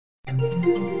Hey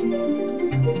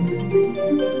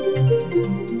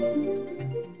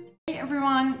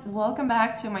everyone, welcome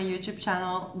back to my YouTube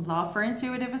channel, Love for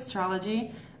Intuitive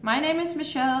Astrology. My name is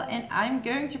Michelle and I'm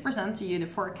going to present to you the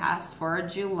forecast for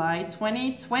July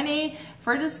 2020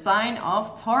 for the sign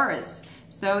of Taurus.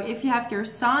 So if you have your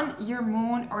sun, your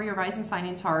moon or your rising sign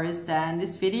in Taurus, then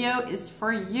this video is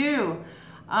for you.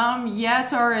 Yeah,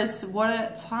 Taurus,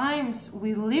 what times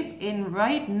we live in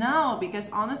right now, because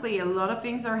honestly a lot of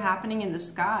things are happening in the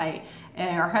sky,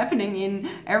 are happening in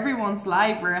everyone's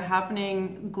life, are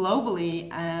happening globally.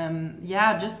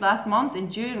 Yeah, just last month in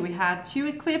June we had 2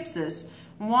 eclipses,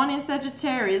 one in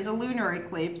Sagittarius, a lunar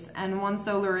eclipse, and one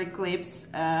solar eclipse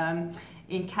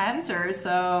in Cancer.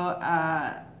 So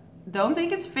don't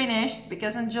think it's finished,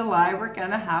 because in July we're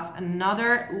gonna have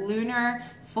another lunar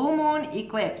full moon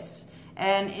eclipse.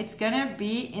 And it's gonna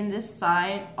be in the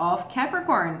sign of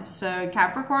Capricorn. So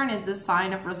Capricorn is the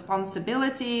sign of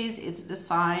responsibilities, it's the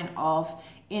sign of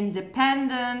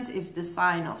independence, it's the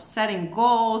sign of setting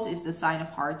goals, it's the sign of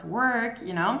hard work,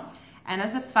 you know. And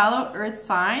as a fellow earth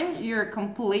sign, you're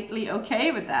completely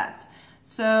okay with that.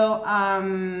 So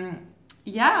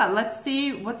yeah, let's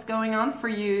see what's going on for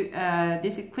you.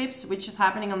 This eclipse, which is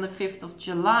happening on the 5th of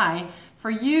July, for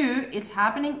you, it's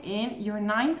happening in your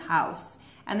 9th house.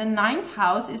 And the 9th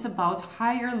house is about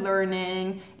higher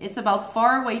learning. It's about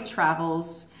faraway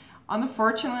travels.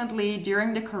 Unfortunately,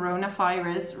 during the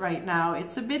coronavirus right now,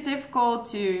 it's a bit difficult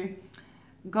to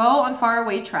go on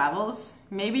faraway travels.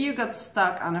 Maybe you got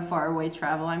stuck on a faraway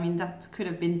travel. I mean, that could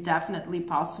have been definitely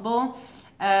possible.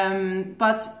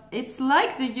 But it's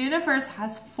like the universe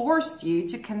has forced you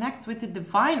to connect with the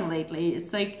divine lately.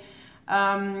 It's like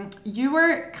you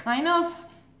were kind of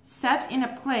set in a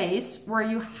place where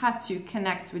you had to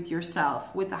connect with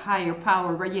yourself, with a higher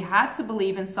power, where you had to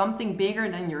believe in something bigger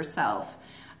than yourself.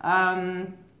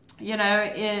 You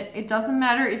know, it doesn't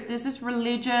matter if this is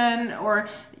religion or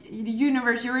the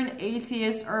universe, you're an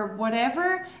atheist or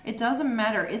whatever, it doesn't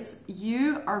matter. It's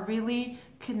you are really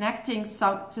connecting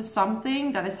to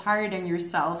something that is higher than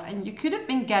yourself. And you could have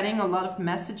been getting a lot of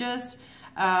messages,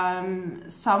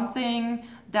 something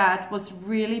that was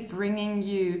really bringing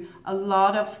you a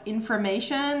lot of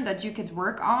information that you could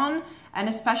work on. And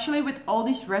especially with all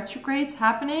these retrogrades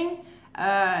happening,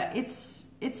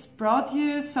 it's brought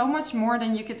you so much more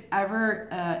than you could ever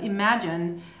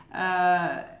imagine.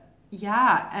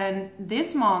 Yeah, and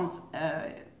this month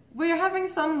we're having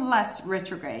some less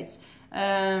retrogrades.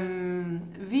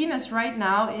 Venus right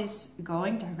now is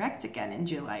going direct again in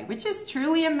July, which is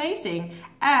truly amazing.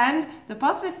 And the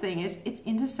positive thing is it's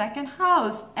in the 2nd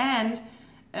house, and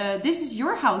this is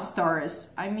your house,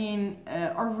 Taurus. I mean,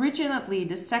 originally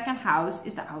the 2nd house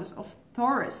is the house of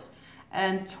Taurus,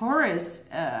 and Taurus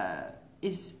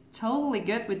is totally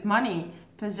good with money,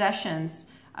 possessions.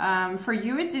 For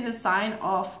you it's in the sign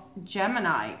of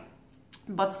Gemini,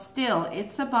 but still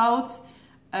it's about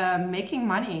making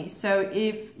money. So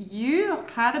if you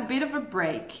had a bit of a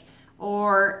break,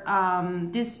 or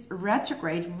this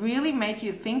retrograde really made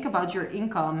you think about your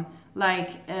income,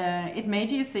 like it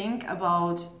made you think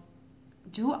about,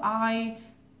 do I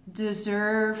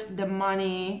deserve the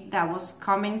money that was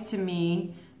coming to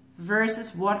me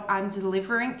versus what I'm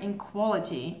delivering in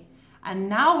quality? And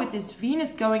now with this Venus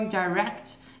going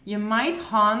direct, you might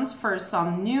hunt for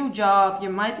some new job, you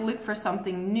might look for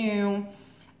something new,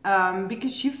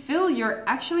 because you feel you're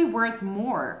actually worth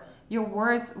more. You're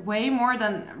worth way more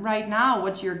than right now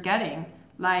what you're getting.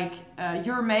 Like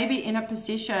you're maybe in a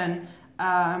position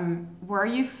where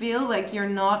you feel like you're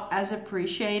not as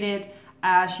appreciated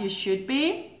as you should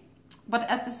be. But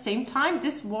at the same time,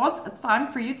 this was a time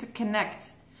for you to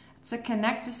connect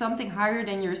to something higher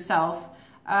than yourself.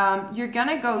 You're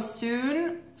gonna go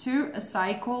soon to a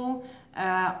cycle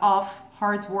of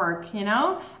hard work, you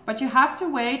know, but you have to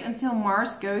wait until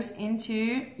Mars goes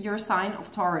into your sign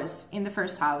of Taurus in the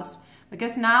 1st house,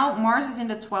 because now Mars is in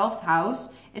the 12th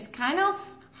house. It's kind of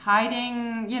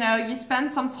hiding, you know, you spend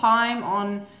some time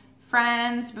on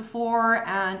friends before,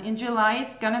 and in July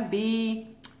it's gonna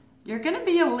be, you're gonna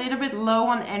be a little bit low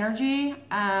on energy.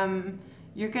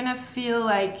 You're gonna feel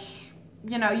like,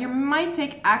 you know, you might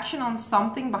take action on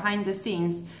something behind the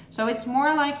scenes. So it's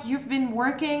more like you've been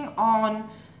working on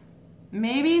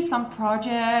maybe some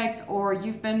project, or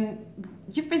you've been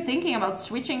thinking about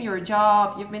switching your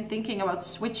job, you've been thinking about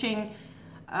switching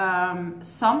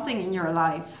something in your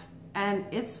life. And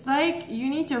it's like you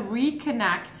need to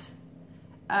reconnect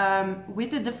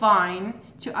with the divine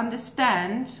to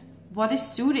understand what is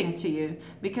suiting to you,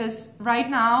 because right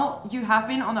now you have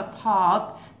been on a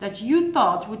path that you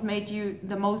thought would make you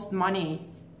the most money,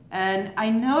 And I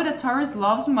know that Taurus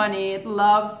loves money. It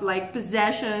loves like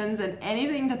possessions and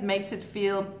anything that makes it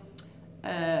feel,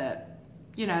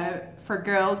 you know, for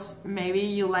girls, maybe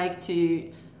you like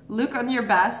to look on your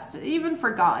best, even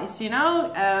for guys, you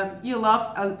know, you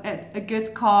love a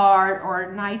good car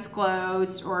or nice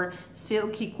clothes or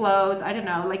silky clothes. I don't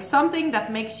know, like something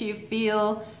that makes you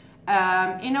feel,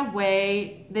 in a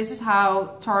way, this is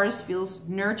how Taurus feels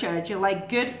nurtured. You like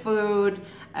good food.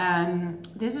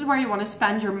 This is where you want to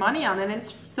spend your money on, and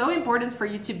it's so important for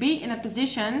you to be in a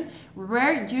position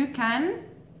where you can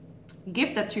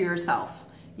give that to yourself,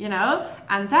 you know.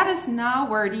 And that is now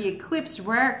where the eclipse,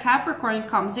 where Capricorn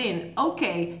comes in.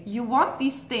 Okay, you want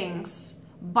these things,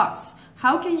 but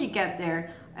how can you get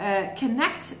there?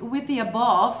 Connect with the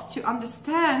above to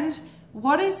understand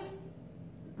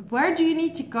where do you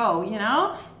need to go, you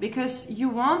know? Because you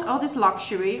want all this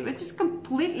luxury, which is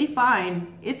completely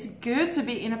fine. It's good to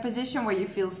be in a position where you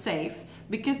feel safe,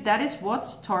 because that is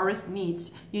what Taurus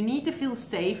needs. You need to feel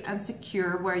safe and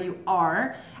secure where you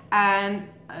are, and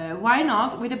why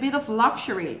not with a bit of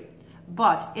luxury?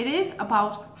 But it is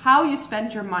about how you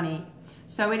spend your money.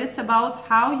 So it's about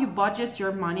how you budget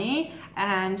your money,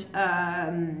 and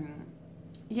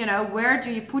you know, where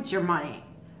do you put your money?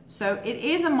 So it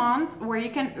is a month where you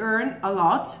can earn a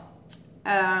lot,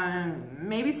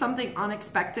 maybe something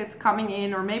unexpected coming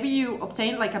in, or maybe you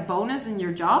obtain like a bonus in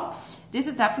your job. This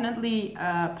is definitely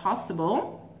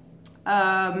possible.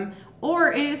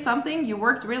 Or it is something you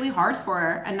worked really hard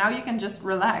for and now you can just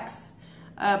relax.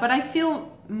 But I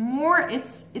feel more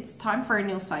it's time for a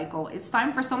new cycle. It's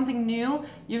time for something new.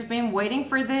 You've been waiting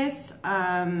for this.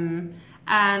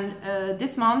 And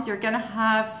this month you're gonna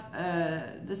have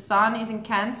the sun is in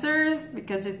Cancer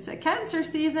because it's a Cancer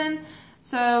season.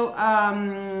 So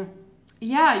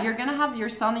yeah, you're gonna have your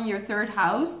sun in your 3rd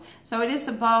house. So it is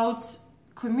about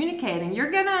communicating. You're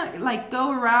gonna like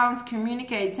go around,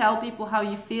 communicate, tell people how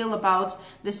you feel about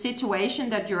the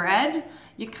situation that you're at.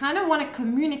 You kind of want to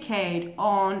communicate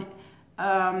on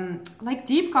like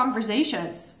deep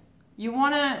conversations. You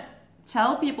want to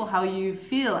tell people how you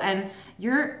feel, and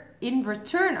you're in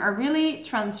return are really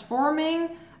transforming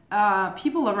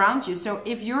people around you. So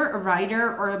if you're a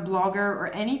writer or a blogger or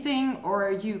anything,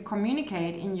 or you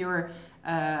communicate in your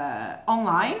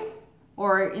online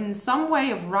or in some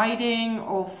way of writing,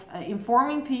 of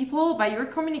informing people, by your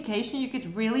communication you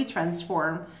could really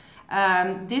transform.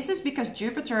 This is because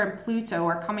Jupiter and Pluto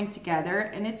are coming together,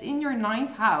 and it's in your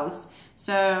 9th house.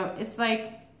 So it's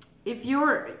like, if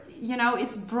you're, you know,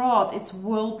 it's broad, it's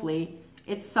worldly.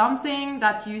 It's something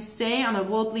that you say on a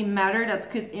worldly matter that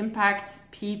could impact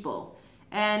people.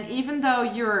 And even though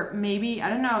you're maybe, I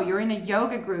don't know, you're in a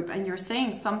yoga group and you're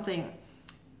saying something,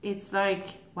 it's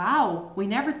like, wow, we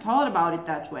never thought about it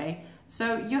that way.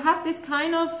 So you have this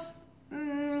kind of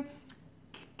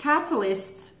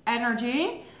catalyst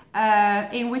energy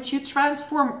in which you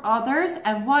transform others.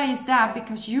 And why is that?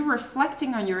 Because you're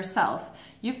reflecting on yourself.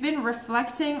 You've been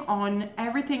reflecting on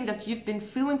everything that you've been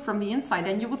feeling from the inside,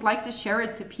 and you would like to share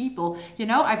it to people. You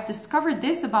know, I've discovered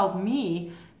this about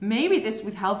me. Maybe this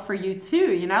would help for you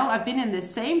too. You know, I've been in the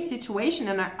same situation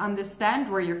and I understand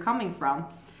where you're coming from.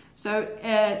 So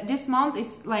this month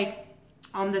is like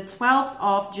on the 12th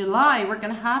of July, we're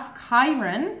going to have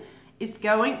Chiron is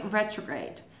going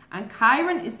retrograde. And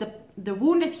Chiron is the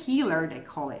wounded healer, they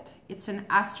call it. It's an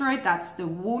asteroid that's the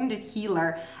wounded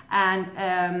healer.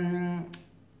 And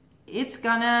it's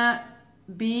gonna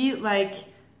be like,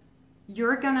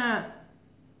 you're gonna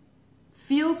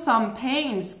feel some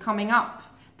pains coming up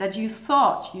that you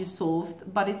thought you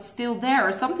solved, but it's still there,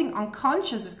 or something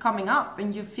unconscious is coming up,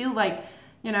 and you feel like,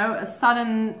 you know, a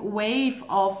sudden wave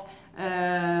of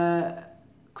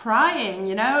crying,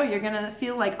 you know, you're gonna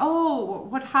feel like, oh,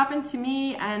 what happened to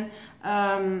me? And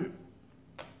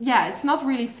yeah, it's not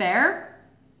really fair,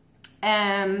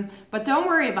 but don't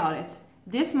worry about it.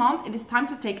 This month, it is time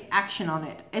to take action on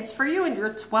it. It's for you in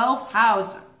your 12th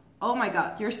house. Oh my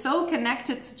God, you're so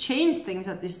connected to change things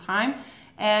at this time.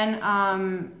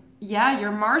 And yeah,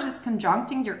 your Mars is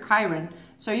conjuncting your Chiron.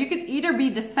 So you could either be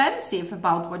defensive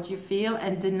about what you feel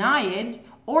and deny it,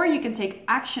 or you can take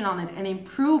action on it and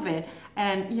improve it.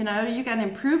 And you know, you can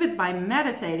improve it by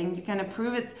meditating, you can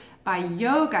improve it by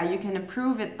yoga, you can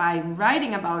improve it by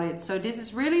writing about it. So this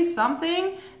is really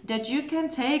something that you can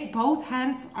take both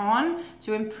hands on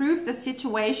to improve the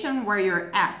situation where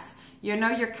you're at. You know,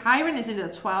 your Chiron is in the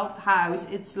 12th house.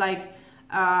 It's like,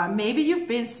 maybe you've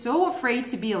been so afraid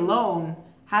to be alone.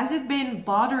 Has it been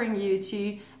bothering you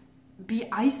to be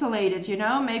isolated, you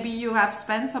know? Maybe you have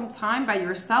spent some time by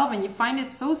yourself and you find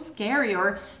it so scary,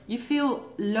 or you feel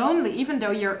lonely even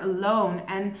though you're alone.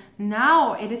 And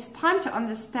now it is time to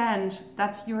understand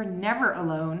that you're never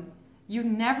alone. You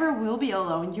never will be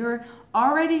alone. You're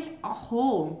already a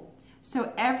whole.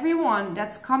 So everyone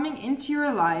that's coming into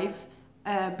your life,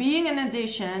 being an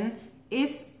addition,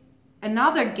 is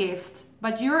another gift,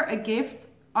 but you're a gift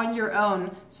on your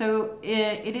own. So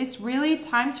it is really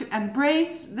time to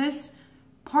embrace this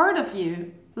part of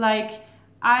you. Like,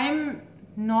 I'm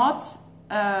not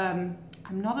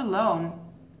alone.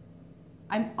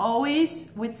 I'm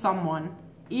always with someone,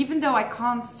 even though I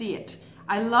can't see it.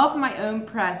 I love my own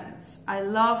presence. I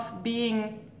love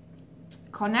being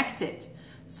connected.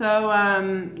 So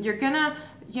you're gonna,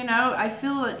 you know, I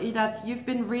feel that you've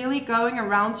been really going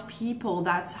around people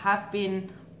that have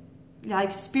been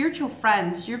like spiritual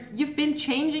friends. You've been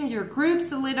changing your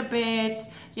groups a little bit,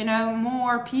 you know,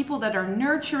 more people that are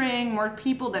nurturing, more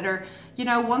people that are, you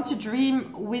know, want to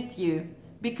dream with you,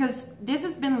 because this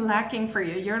has been lacking for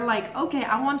you. You're like, okay,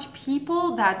 I want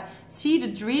people that see the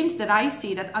dreams that I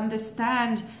see, that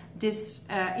understand this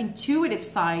intuitive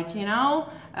side, you know.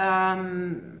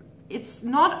 It's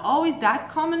not always that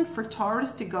common for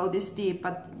Taurus to go this deep,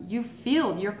 but you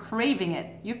feel you're craving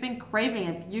it. You've been craving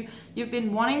it. You've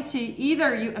been wanting to,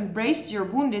 either you embraced your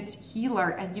wounded healer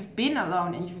and you've been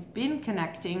alone and you've been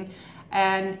connecting,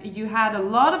 and you had a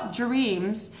lot of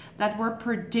dreams that were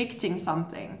predicting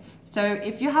something. So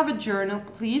if you have a journal,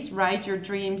 please write your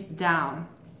dreams down.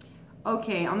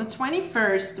 Okay, on the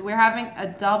 21st, we're having a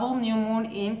double new moon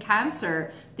in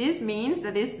Cancer. This means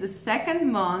that it's the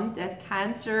second month that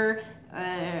Cancer,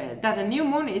 that a new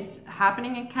moon is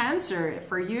happening in Cancer.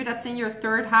 For you, that's in your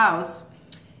 3rd house.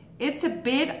 It's a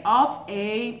bit of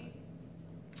a,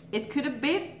 it could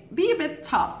be a bit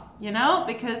tough, you know,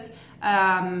 because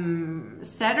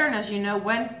Saturn, as you know,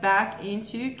 went back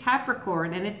into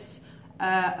Capricorn, and it's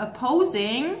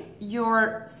opposing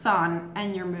your sun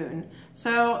and your moon.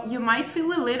 So you might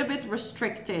feel a little bit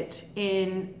restricted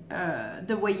in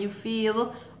the way you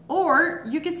feel, or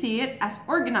you could see it as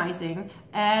organizing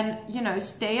and, you know,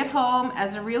 stay at home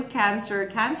as a real Cancer.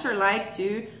 Cancer like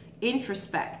to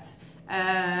introspect,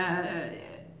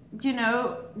 you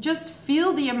know, just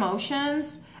feel the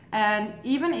emotions. And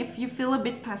even if you feel a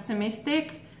bit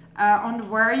pessimistic on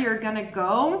where you're gonna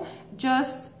go,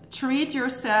 just treat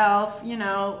yourself, you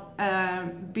know,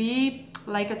 be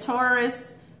like a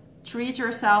Taurus, treat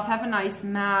yourself, have a nice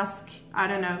mask, I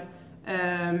don't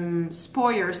know,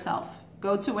 spoil yourself,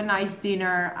 go to a nice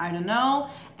dinner, I don't know.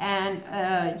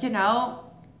 And, you know,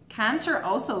 Cancer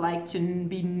also like to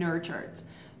be nurtured.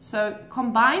 So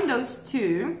combine those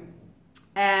two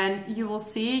and you will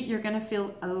see you're gonna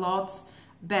feel a lot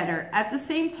better. At the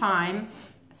same time,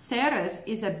 Ceres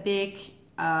is a big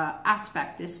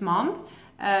aspect this month.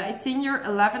 It's in your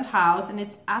 11th house and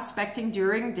it's aspecting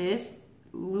during this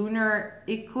lunar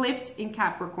eclipse in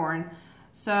Capricorn.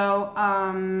 So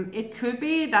it could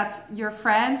be that your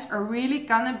friends are really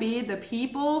gonna be the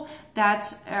people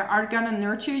that are gonna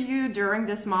nurture you during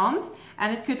this month.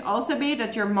 And it could also be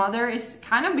that your mother is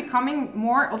kind of becoming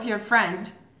more of your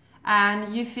friend,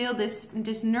 and you feel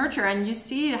this nurture, and you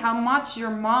see how much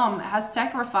your mom has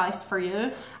sacrificed for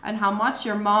you and how much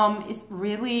your mom is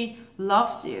really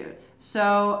loves you.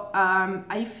 So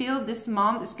I feel this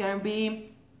month is going to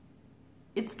be,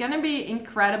 it's going to be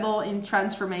incredible in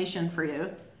transformation for you.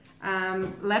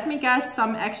 Let me get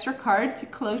some extra card to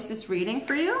close this reading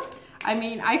for you. I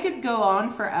mean, I could go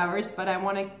on for hours, but I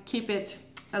want to keep it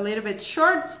a little bit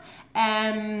short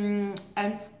and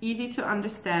easy to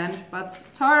understand. But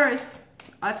Taurus,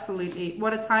 absolutely,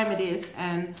 what a time it is.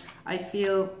 And I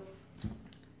feel,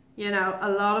 you know, a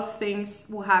lot of things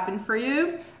will happen for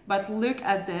you. But look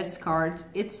at this card.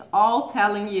 It's all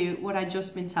telling you what I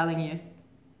just been telling you.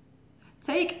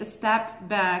 Take a step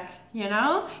back, you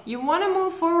know? You want to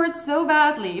move forward so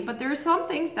badly, but there are some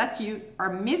things that you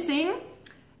are missing.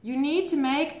 You need to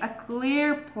make a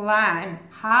clear plan.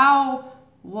 How,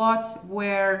 what,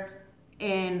 where,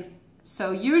 and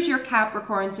so use your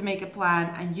Capricorn to make a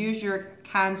plan and use your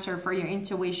Cancer for your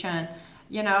intuition.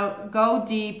 You know, go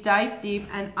deep, dive deep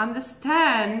and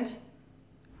understand,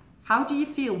 how do you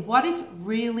feel? What is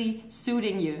really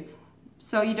suiting you?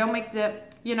 So you don't make the,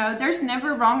 you know, there's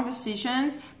never wrong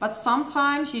decisions, but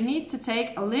sometimes you need to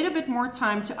take a little bit more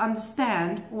time to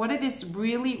understand what it is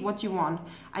really what you want.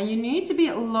 And you need to be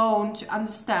alone to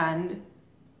understand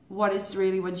what is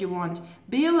really what you want.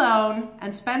 Be alone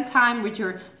and spend time with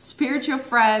your spiritual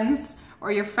friends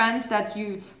or your friends that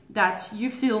you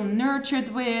feel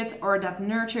nurtured with or that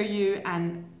nurture you,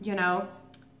 and, you know,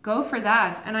 go for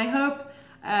that. And I hope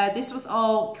this was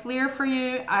all clear for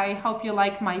you. I hope you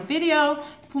like my video.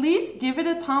 Please give it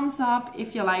a thumbs up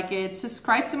if you like it.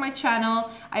 Subscribe to my channel.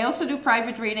 I also do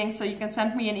private readings, so you can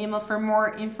send me an email for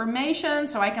more information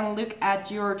so I can look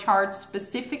at your chart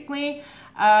specifically.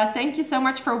 Thank you so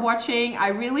much for watching. I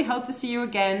really hope to see you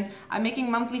again. I'm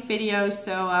making monthly videos,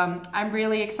 so I'm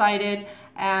really excited,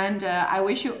 and I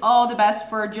wish you all the best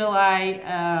for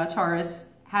July, Taurus.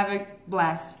 Have a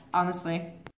blast,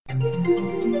 honestly.